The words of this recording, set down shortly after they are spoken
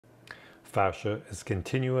Fascia is a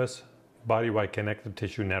continuous, body-wide connective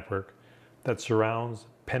tissue network that surrounds,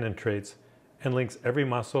 penetrates, and links every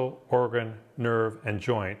muscle, organ, nerve, and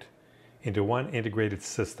joint into one integrated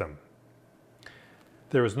system.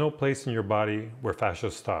 There is no place in your body where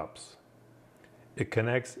fascia stops. It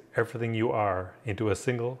connects everything you are into a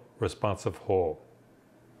single, responsive whole.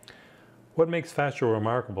 What makes fascia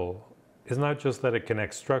remarkable is not just that it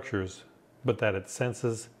connects structures, but that it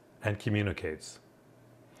senses and communicates.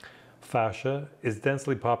 Fascia is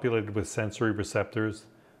densely populated with sensory receptors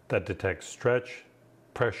that detect stretch,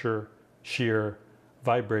 pressure, shear,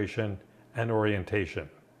 vibration, and orientation.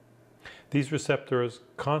 These receptors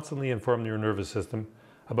constantly inform your nervous system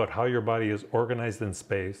about how your body is organized in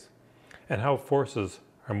space and how forces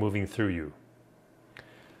are moving through you.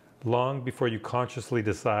 Long before you consciously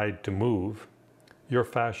decide to move, your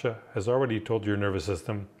fascia has already told your nervous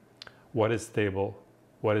system what is stable,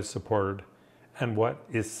 what is supported, and what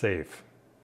is safe.